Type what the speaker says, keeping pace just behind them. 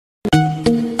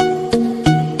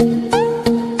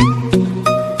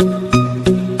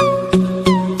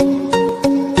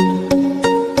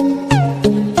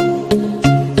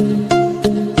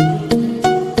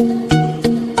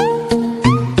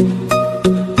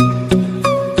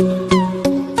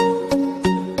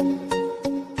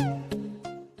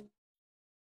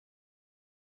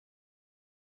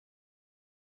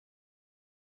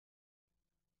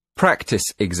Practice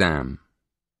exam.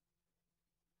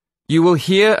 You will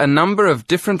hear a number of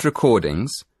different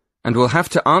recordings and will have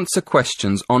to answer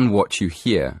questions on what you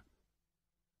hear.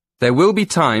 There will be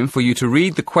time for you to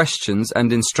read the questions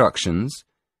and instructions,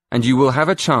 and you will have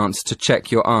a chance to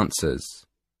check your answers.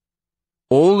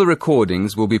 All the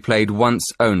recordings will be played once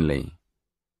only.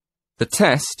 The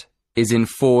test is in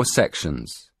 4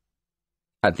 sections.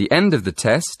 At the end of the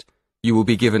test, you will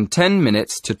be given 10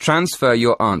 minutes to transfer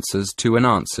your answers to an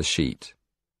answer sheet.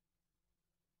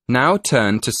 Now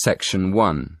turn to Section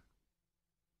 1.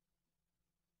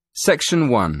 Section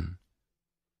 1.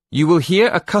 You will hear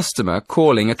a customer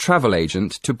calling a travel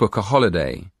agent to book a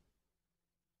holiday.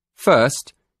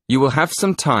 First, you will have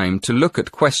some time to look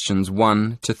at questions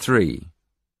 1 to 3.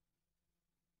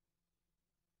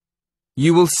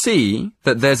 You will see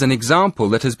that there's an example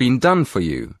that has been done for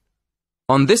you.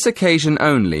 On this occasion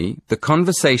only, the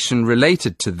conversation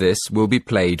related to this will be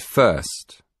played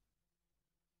first.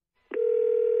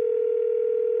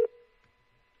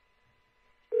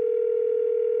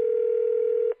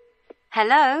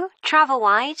 Hello,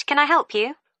 Travelwide, can I help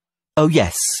you? Oh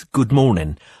yes, good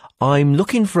morning. I'm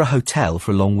looking for a hotel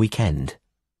for a long weekend.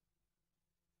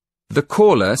 The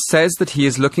caller says that he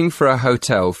is looking for a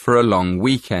hotel for a long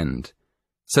weekend.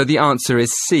 So the answer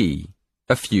is C,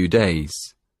 a few days.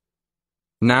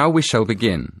 Now we shall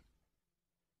begin.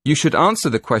 You should answer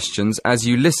the questions as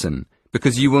you listen,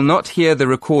 because you will not hear the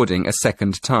recording a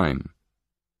second time.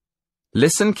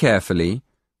 Listen carefully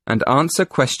and answer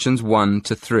questions 1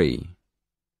 to 3.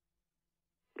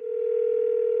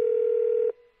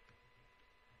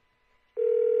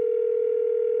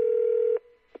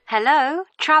 Hello,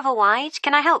 Travelwide,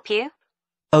 can I help you?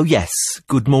 Oh yes,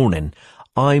 good morning.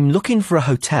 I'm looking for a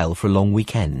hotel for a long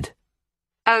weekend.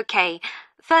 Okay,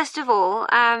 first of all,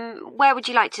 where would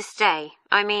you like to stay?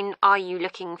 I mean, are you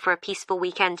looking for a peaceful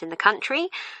weekend in the country,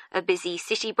 a busy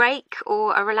city break,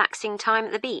 or a relaxing time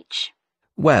at the beach?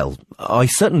 Well, I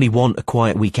certainly want a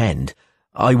quiet weekend.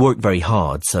 I work very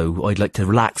hard, so I'd like to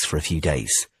relax for a few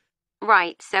days.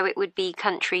 Right, so it would be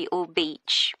country or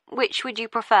beach. Which would you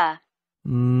prefer?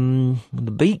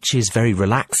 The beach is very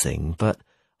relaxing, but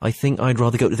I think I'd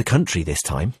rather go to the country this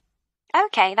time.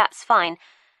 Okay, that's fine.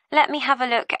 Let me have a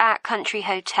look at country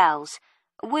hotels.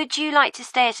 Would you like to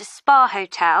stay at a spa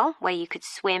hotel where you could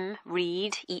swim,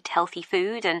 read, eat healthy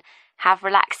food and have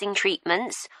relaxing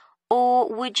treatments? Or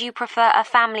would you prefer a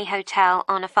family hotel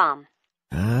on a farm?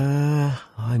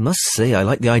 I must say I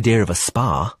like the idea of a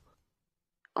spa.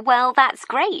 Well, that's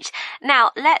great.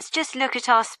 Now, let's just look at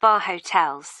our spa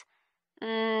hotels.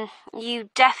 You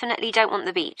definitely don't want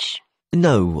the beach.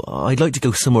 No, I'd like to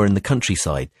go somewhere in the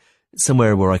countryside,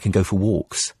 somewhere where I can go for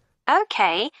walks.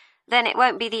 Okay, then it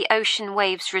won't be the Ocean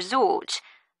Waves Resort.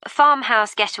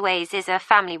 Farmhouse Getaways is a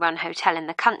family-run hotel in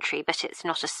the country, but it's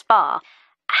not a spa.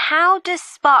 How does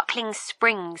Sparkling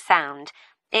Springs sound?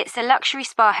 It's a luxury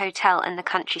spa hotel in the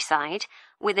countryside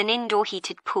with an indoor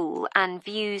heated pool and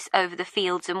views over the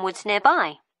fields and woods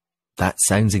nearby. That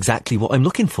sounds exactly what I'm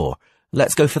looking for.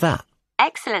 Let's go for that.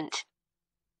 Excellent.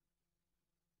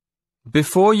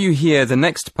 Before you hear the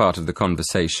next part of the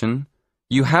conversation,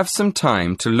 you have some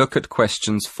time to look at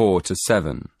questions 4 to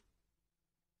 7.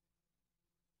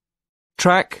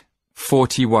 Track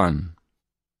 41.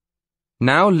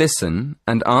 Now listen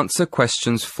and answer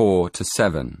questions 4 to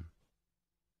 7.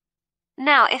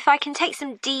 Now, if I can take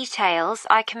some details,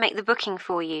 I can make the booking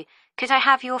for you. Could I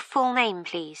have your full name,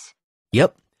 please?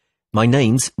 Yep. My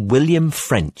name's William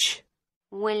French.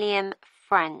 William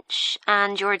French.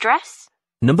 And your address?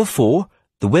 Number 4,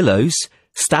 The Willows,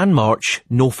 Stanmarch,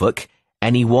 Norfolk,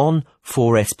 NE1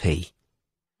 4SP.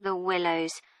 The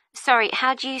Willows. Sorry,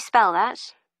 how do you spell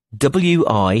that?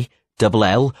 WILLOWS.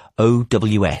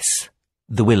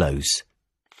 The Willows.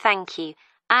 Thank you.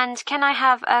 And can I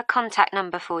have a contact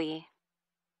number for you?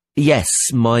 Yes,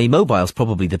 my mobile's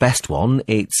probably the best one.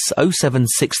 It's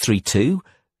 07632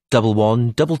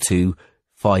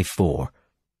 112254.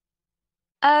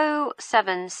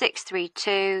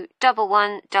 07632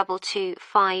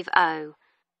 112250.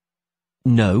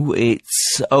 No,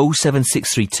 it's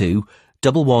 07632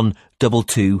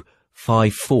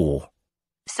 112254.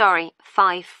 Sorry,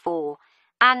 54.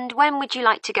 And when would you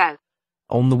like to go?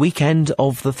 On the weekend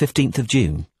of the 15th of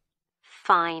June.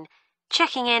 Fine.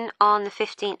 Checking in on the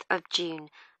 15th of June.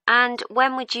 And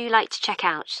when would you like to check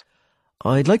out?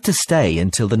 I'd like to stay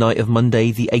until the night of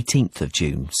Monday the 18th of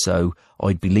June, so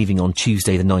I'd be leaving on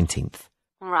Tuesday the 19th.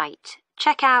 Right.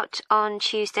 Check out on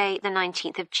Tuesday the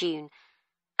 19th of June.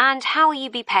 And how will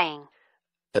you be paying?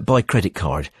 By credit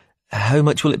card. How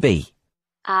much will it be?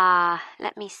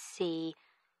 Let me see.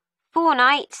 4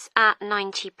 nights at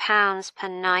 £90 per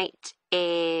night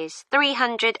is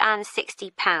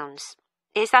 £360.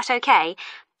 Is that okay?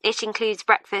 It includes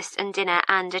breakfast and dinner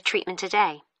and a treatment a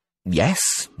day.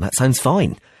 Yes, that sounds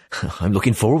fine. I'm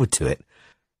looking forward to it.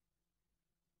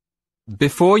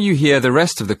 Before you hear the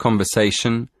rest of the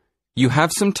conversation, you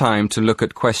have some time to look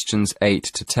at questions 8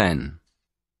 to 10.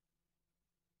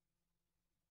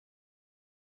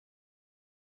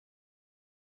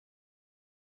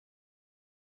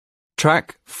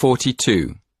 Track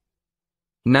 42.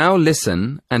 Now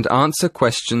listen and answer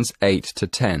questions 8 to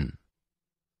 10.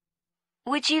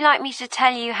 Would you like me to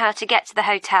tell you how to get to the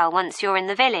hotel once you're in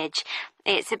the village?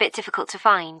 It's a bit difficult to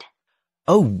find.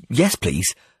 Oh, yes,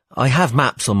 please. I have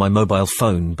maps on my mobile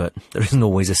phone, but there isn't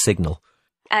always a signal.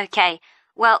 OK.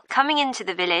 Well, coming into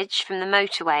the village from the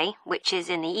motorway, which is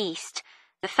in the east,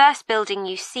 the first building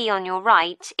you see on your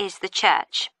right is the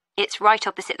church. It's right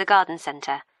opposite the garden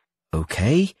centre.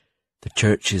 OK. The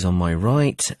church is on my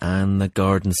right and the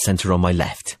garden centre on my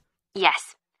left.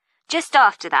 Yes. Just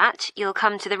after that, you'll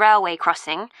come to the railway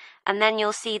crossing, and then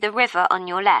you'll see the river on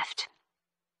your left.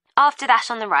 After that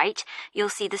on the right, you'll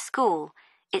see the school.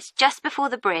 It's just before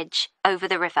the bridge, over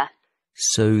the river.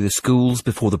 So the school's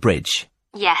before the bridge?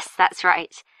 Yes, that's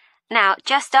right. Now,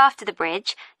 just after the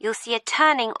bridge, you'll see a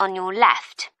turning on your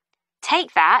left.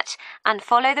 Take that and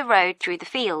follow the road through the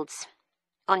fields.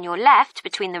 On your left,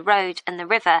 between the road and the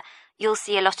river, you'll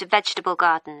see a lot of vegetable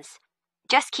gardens.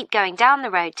 Just keep going down the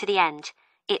road to the end.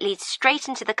 It leads straight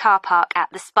into the car park at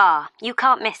the spa. You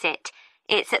can't miss it.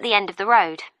 It's at the end of the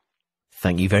road.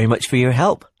 Thank you very much for your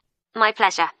help. My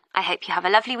pleasure. I hope you have a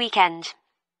lovely weekend.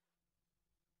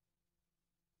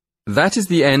 That is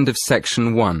the end of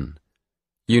section 1.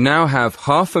 You now have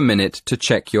half a minute to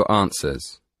check your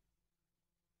answers.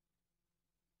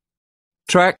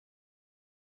 Track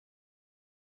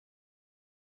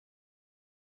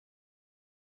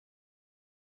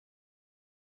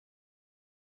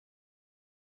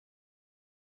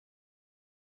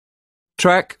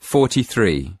Track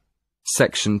 43,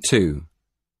 Section 2.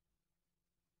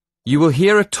 You will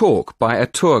hear a talk by a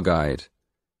tour guide.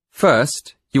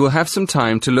 First, you will have some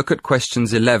time to look at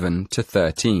questions 11 to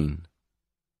 13.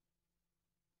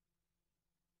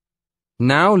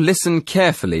 Now listen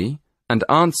carefully and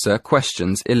answer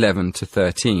questions 11 to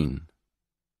 13.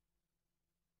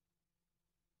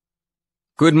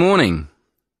 Good morning.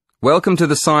 Welcome to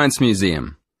the Science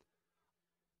Museum.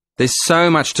 There's so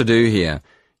much to do here.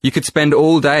 You could spend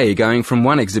all day going from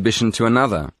one exhibition to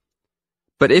another.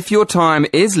 But if your time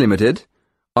is limited,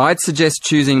 I'd suggest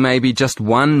choosing maybe just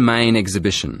one main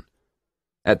exhibition.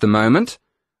 At the moment,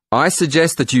 I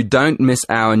suggest that you don't miss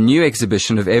our new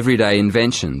exhibition of everyday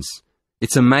inventions.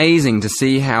 It's amazing to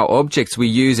see how objects we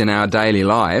use in our daily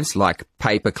lives, like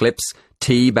paper clips,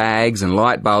 tea bags and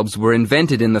light bulbs, were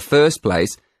invented in the first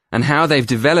place, and how they've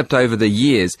developed over the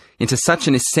years into such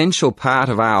an essential part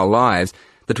of our lives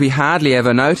that we hardly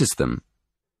ever notice them.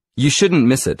 You shouldn't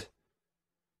miss it.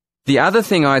 The other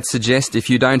thing I'd suggest if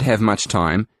you don't have much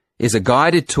time is a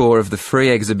guided tour of the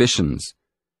free exhibitions.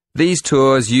 These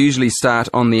tours usually start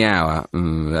on the hour,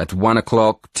 at 1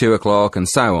 o'clock, 2 o'clock and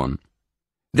so on.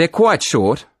 They're quite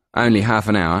short, only half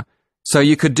an hour, so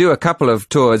you could do a couple of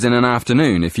tours in an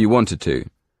afternoon if you wanted to.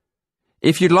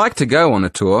 If you'd like to go on a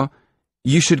tour,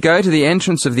 you should go to the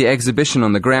entrance of the exhibition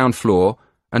on the ground floor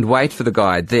and wait for the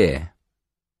guide there.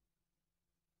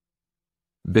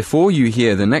 Before you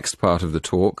hear the next part of the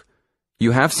talk,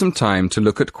 you have some time to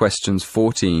look at questions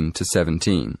 14 to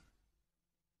 17.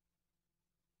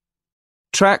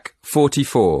 Track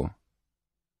 44.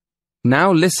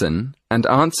 Now listen and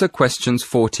answer questions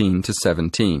 14 to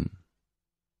 17.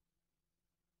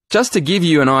 Just to give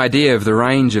you an idea of the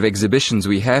range of exhibitions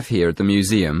we have here at the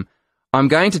museum, I'm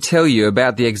going to tell you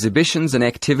about the exhibitions and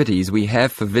activities we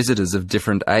have for visitors of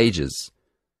different ages.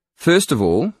 First of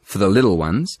all, for the little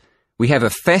ones, we have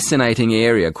a fascinating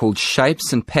area called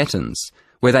Shapes and Patterns,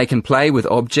 where they can play with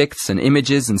objects and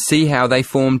images and see how they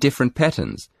form different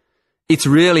patterns. It's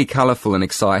really colourful and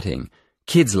exciting.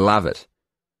 Kids love it.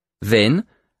 Then,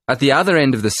 at the other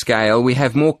end of the scale, we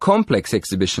have more complex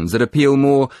exhibitions that appeal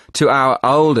more to our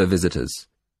older visitors.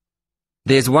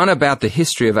 There's one about the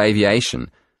history of aviation,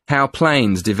 how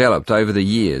planes developed over the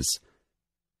years.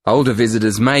 Older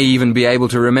visitors may even be able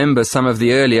to remember some of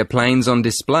the earlier planes on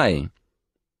display.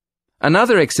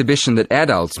 Another exhibition that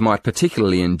adults might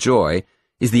particularly enjoy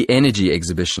is the energy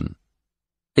exhibition.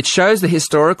 It shows the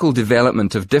historical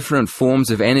development of different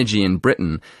forms of energy in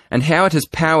Britain and how it has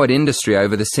powered industry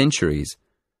over the centuries.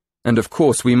 And of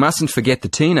course, we mustn't forget the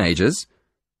teenagers.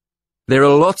 There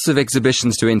are lots of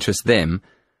exhibitions to interest them,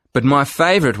 but my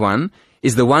favourite one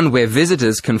is the one where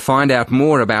visitors can find out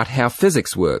more about how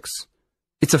physics works.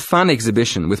 It's a fun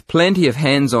exhibition with plenty of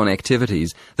hands-on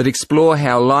activities that explore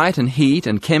how light and heat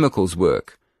and chemicals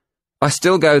work. I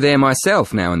still go there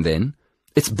myself now and then.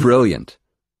 It's brilliant.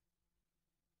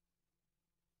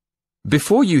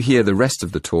 Before you hear the rest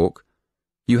of the talk,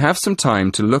 you have some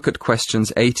time to look at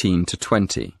questions 18 to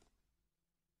 20.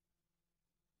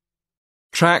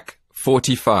 Track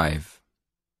 45.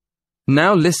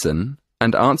 Now listen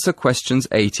and answer questions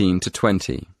 18 to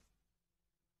 20.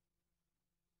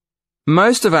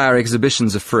 Most of our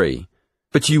exhibitions are free,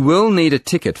 but you will need a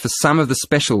ticket for some of the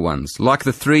special ones, like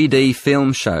the 3D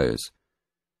film shows.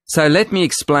 So let me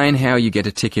explain how you get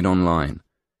a ticket online.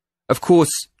 Of course,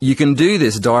 you can do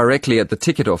this directly at the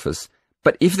ticket office,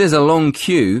 but if there's a long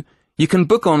queue, you can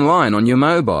book online on your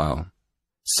mobile.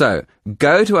 So,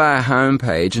 go to our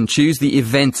homepage and choose the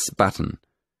Events button.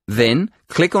 Then,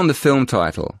 click on the film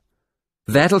title.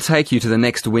 That'll take you to the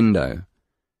next window.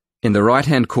 In the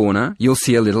right-hand corner, you'll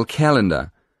see a little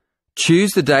calendar.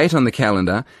 Choose the date on the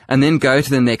calendar and then go to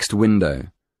the next window.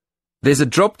 There's a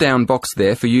drop-down box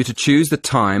there for you to choose the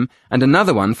time and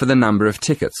another one for the number of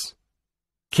tickets.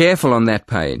 Careful on that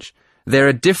page. There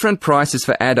are different prices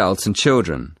for adults and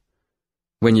children.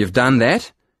 When you've done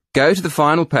that, go to the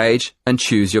final page and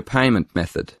choose your payment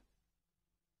method.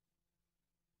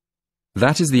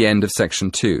 That is the end of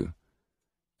section 2.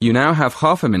 You now have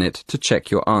half a minute to check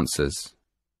your answers.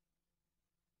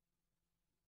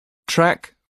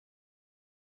 Track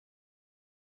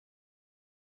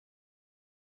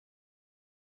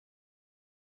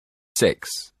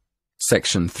 6.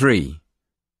 Section 3.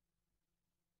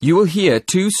 You will hear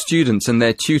 2 students and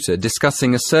their tutor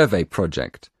discussing a survey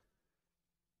project.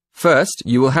 First,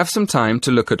 you will have some time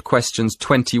to look at questions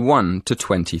 21 to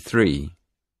 23.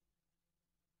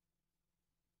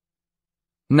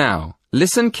 Now,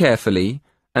 listen carefully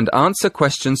and answer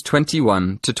questions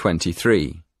 21 to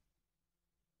 23.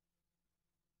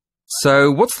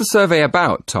 So, what's the survey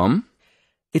about, Tom?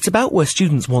 It's about where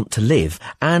students want to live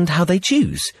and how they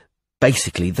choose.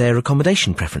 Basically, their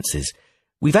accommodation preferences.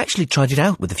 We've actually tried it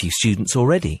out with a few students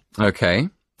already. Okay,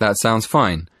 that sounds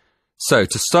fine. So,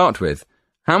 to start with,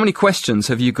 how many questions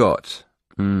have you got?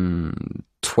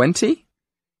 20?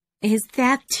 Is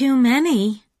that too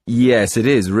many? Yes, it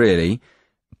is, really.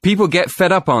 People get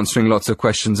fed up answering lots of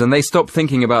questions and they stop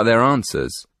thinking about their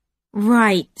answers.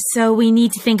 Right, so we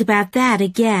need to think about that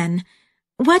again.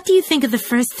 What do you think of the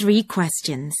first 3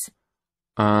 questions?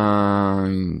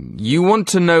 You want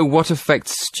to know what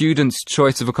affects students'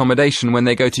 choice of accommodation when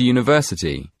they go to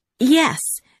university? Yes,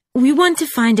 we want to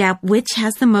find out which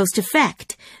has the most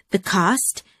effect. The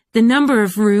cost, the number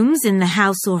of rooms in the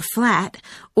house or flat,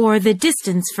 or the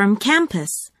distance from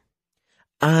campus.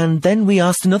 And then we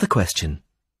asked another question.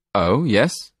 Oh,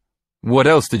 yes? What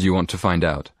else did you want to find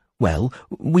out? Well,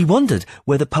 we wondered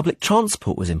whether public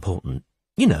transport was important.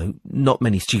 You know, not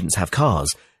many students have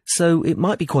cars, so it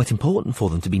might be quite important for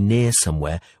them to be near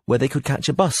somewhere where they could catch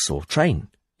a bus or train.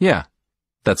 Yeah,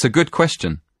 that's a good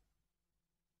question.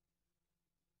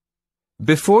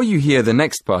 Before you hear the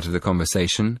next part of the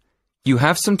conversation, you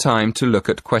have some time to look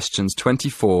at questions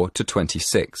 24 to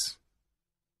 26.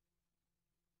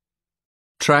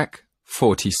 Track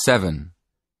 47.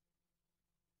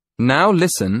 Now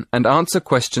listen and answer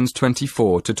questions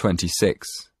 24 to 26.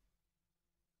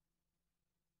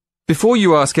 Before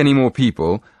you ask any more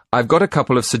people, I've got a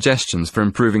couple of suggestions for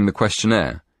improving the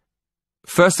questionnaire.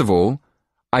 First of all,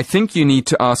 I think you need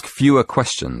to ask fewer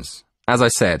questions. As I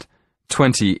said,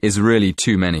 20 is really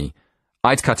too many.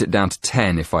 I'd cut it down to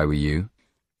 10 if I were you.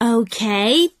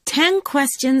 Okay, 10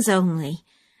 questions only.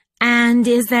 And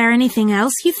is there anything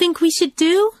else you think we should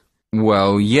do?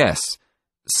 Well, yes.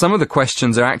 Some of the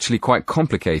questions are actually quite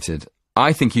complicated.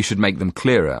 I think you should make them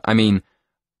clearer.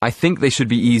 I think they should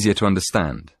be easier to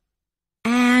understand.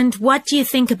 And what do you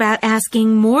think about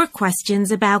asking more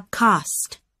questions about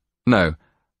cost? No,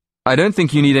 I don't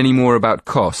think you need any more about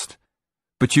cost.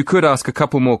 But you could ask a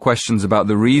couple more questions about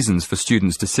the reasons for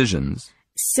students' decisions.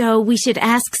 So we should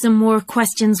ask some more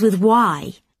questions with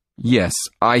why. Yes,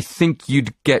 I think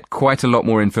you'd get quite a lot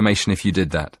more information if you did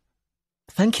that.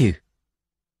 Thank you.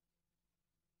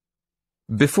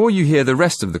 Before you hear the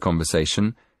rest of the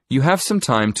conversation, you have some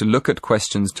time to look at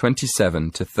questions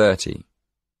 27 to 30.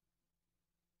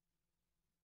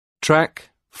 Track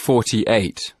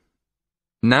 48.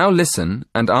 Now listen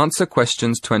and answer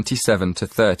questions 27 to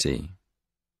 30.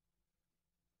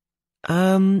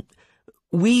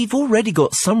 We've already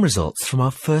got some results from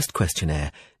our first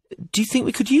questionnaire. Do you think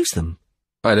we could use them?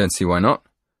 I don't see why not.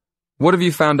 What have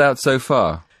you found out so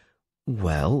far?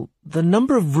 Well, the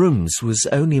number of rooms was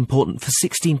only important for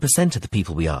 16% of the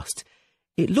people we asked.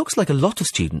 It looks like a lot of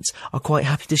students are quite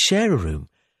happy to share a room,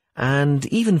 And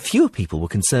even fewer people were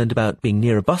concerned about being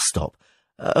near a bus stop.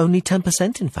 Only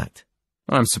 10%, in fact.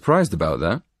 I'm surprised about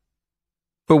that.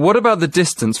 But what about the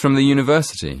distance from the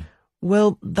university?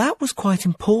 Well, that was quite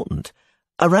important.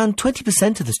 Around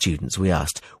 20% of the students we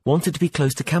asked wanted to be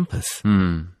close to campus.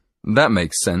 That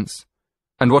makes sense.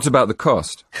 And what about the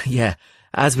cost? Yeah,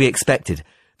 as we expected.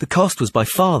 The cost was by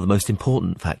far the most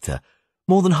important factor.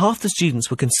 More than half the students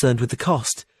were concerned with the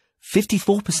cost.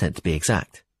 54% to be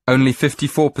exact. Only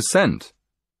 54%?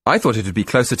 I thought it would be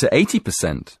closer to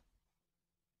 80%.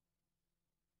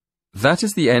 That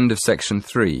is the end of section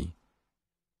 3.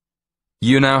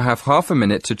 You now have half a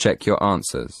minute to check your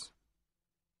answers.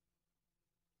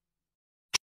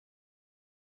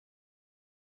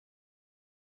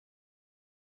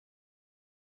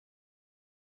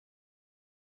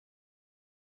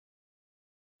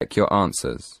 Check your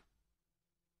answers.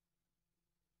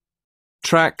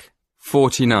 Track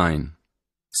 49,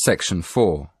 Section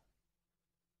 4.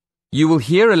 You will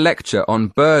hear a lecture on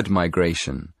bird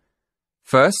migration.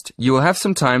 First, you will have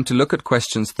some time to look at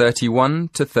questions 31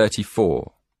 to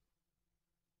 34.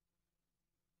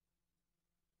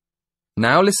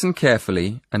 Now listen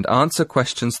carefully and answer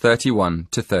questions 31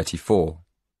 to 34.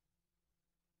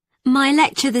 My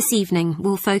lecture this evening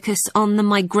will focus on the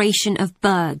migration of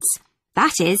birds.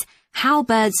 That is, how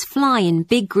birds fly in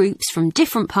big groups from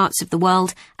different parts of the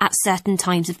world at certain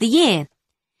times of the year.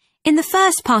 In the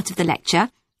first part of the lecture,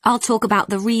 I'll talk about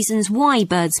the reasons why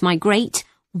birds migrate,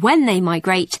 when they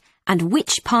migrate, and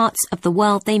which parts of the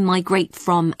world they migrate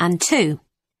from and to.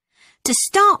 To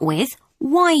start with,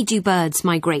 why do birds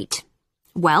migrate?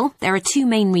 Well, there are two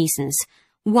main reasons.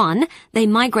 1, they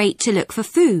migrate to look for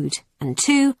food, and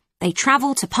 2, they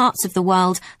travel to parts of the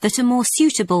world that are more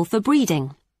suitable for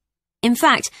breeding. In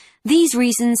fact, these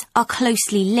reasons are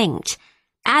closely linked.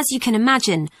 As you can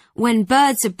imagine, when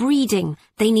birds are breeding,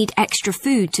 they need extra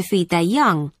food to feed their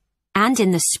young. And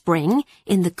in the spring,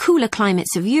 in the cooler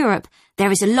climates of Europe,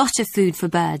 there is a lot of food for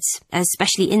birds,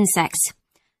 especially insects.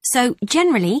 So,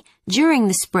 generally, during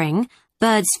the spring,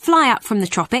 birds fly up from the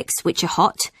tropics, which are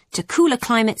hot, to cooler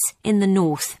climates in the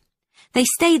north. They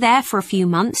stay there for a few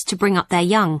months to bring up their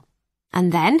young.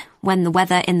 And then, when the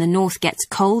weather in the north gets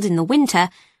cold in the winter,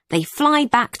 they fly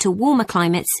back to warmer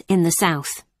climates in the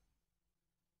south.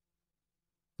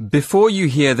 Before you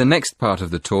hear the next part of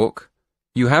the talk,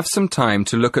 you have some time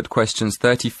to look at questions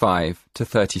 35 to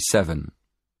 37.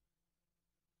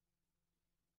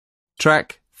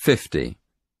 Track 50.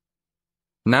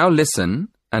 Now listen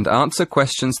and answer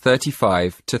questions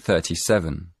 35 to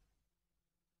 37.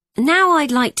 Now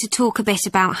I'd like to talk a bit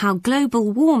about how global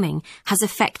warming has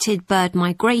affected bird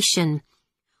migration.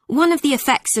 One of the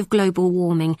effects of global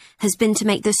warming has been to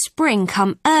make the spring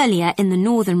come earlier in the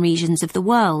northern regions of the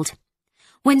world.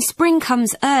 When spring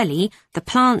comes early, the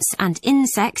plants and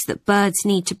insects that birds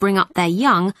need to bring up their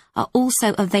young are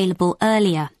also available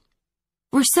earlier.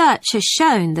 Research has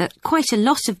shown that quite a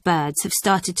lot of birds have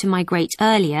started to migrate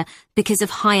earlier because of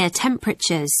higher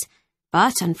temperatures.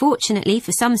 But unfortunately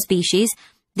for some species,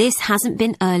 this hasn't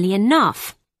been early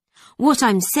enough. What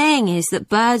I'm saying is that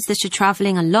birds that are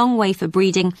travelling a long way for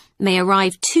breeding may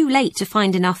arrive too late to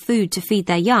find enough food to feed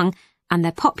their young, and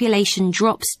their population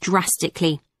drops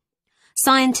drastically.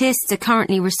 Scientists are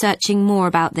currently researching more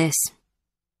about this.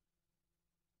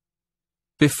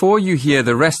 Before you hear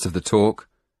the rest of the talk,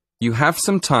 you have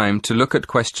some time to look at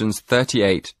questions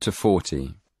 38 to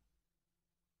 40.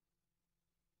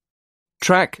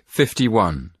 Track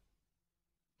 51.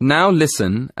 Now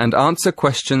listen and answer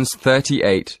questions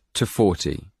 38 to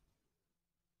 40.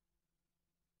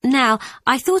 Now,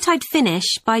 I thought I'd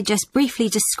finish by just briefly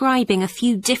describing a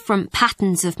few different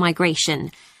patterns of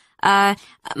migration.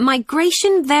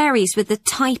 Migration varies with the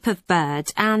type of bird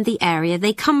and the area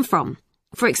they come from.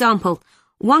 For example,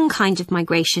 one kind of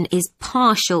migration is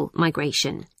partial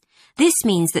migration. This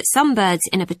means that some birds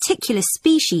in a particular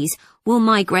species will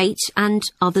migrate and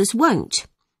others won't.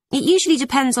 It usually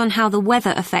depends on how the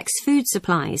weather affects food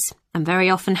supplies, and very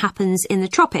often happens in the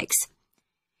tropics.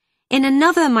 In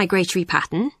another migratory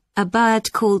pattern, a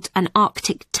bird called an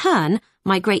Arctic tern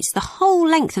migrates the whole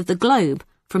length of the globe,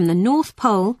 from the North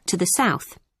Pole to the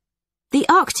South. The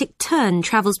Arctic tern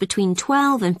travels between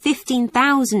 12 and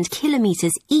 15,000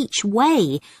 kilometres each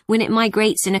way when it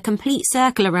migrates in a complete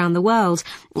circle around the world.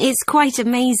 It's quite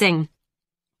amazing.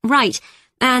 Right,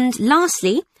 and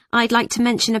lastly, I'd like to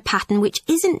mention a pattern which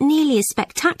isn't nearly as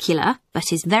spectacular,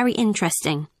 but is very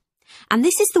interesting. And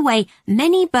this is the way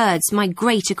many birds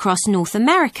migrate across North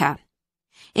America.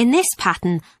 In this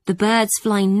pattern, the birds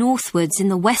fly northwards in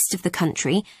the west of the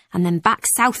country and then back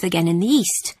south again in the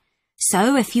east.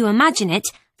 So, if you imagine it,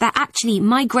 they're actually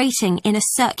migrating in a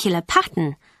circular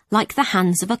pattern, like the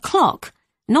hands of a clock,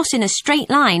 not in a straight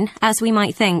line as we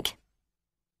might think.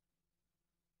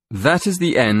 That is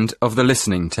the end of the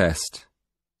listening test.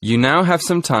 You now have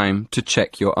some time to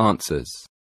check your answers.